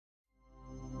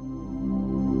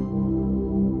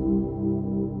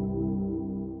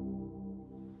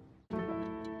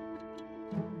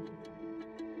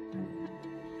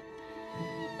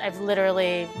I've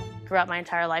literally grew up my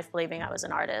entire life believing I was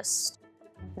an artist.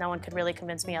 No one could really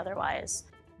convince me otherwise.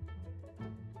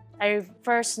 I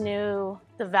first knew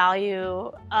the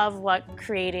value of what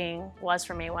creating was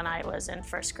for me when I was in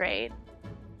first grade.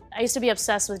 I used to be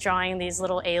obsessed with drawing these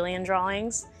little alien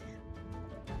drawings.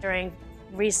 During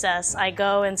recess, I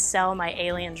go and sell my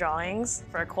alien drawings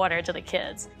for a quarter to the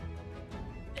kids.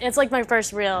 It's like my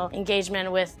first real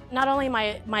engagement with not only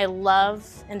my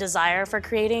love and desire for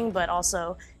creating, but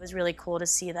also it was really cool to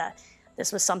see that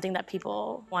this was something that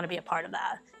people want to be a part of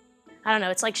that. I don't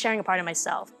know, it's like sharing a part of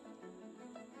myself.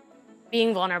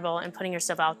 Being vulnerable and putting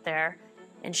yourself out there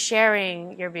and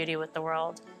sharing your beauty with the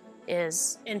world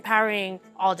is empowering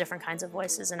all different kinds of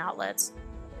voices and outlets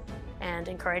and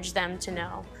encourage them to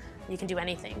know you can do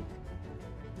anything.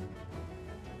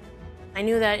 I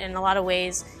knew that in a lot of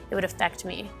ways it would affect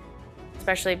me,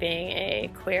 especially being a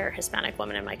queer Hispanic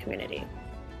woman in my community.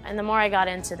 And the more I got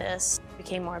into this, it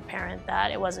became more apparent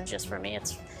that it wasn't just for me.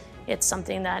 It's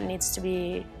something that needs to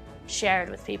be shared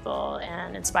with people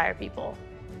and inspire people.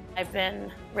 I've been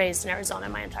raised in Arizona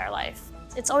my entire life.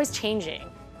 It's always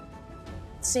changing.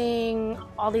 Seeing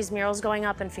all these murals going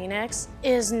up in Phoenix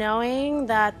is knowing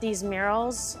that these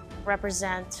murals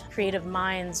represent creative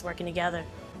minds working together.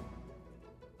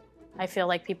 I feel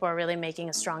like people are really making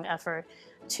a strong effort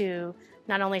to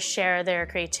not only share their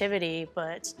creativity,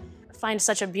 but find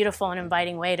such a beautiful and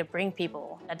inviting way to bring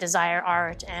people that desire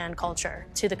art and culture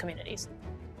to the communities.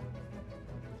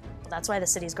 That's why the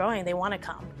city's growing. They want to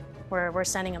come. We're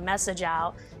sending a message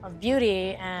out of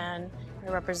beauty, and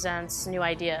it represents new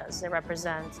ideas. It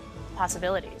represents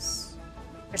possibilities.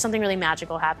 There's something really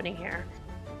magical happening here.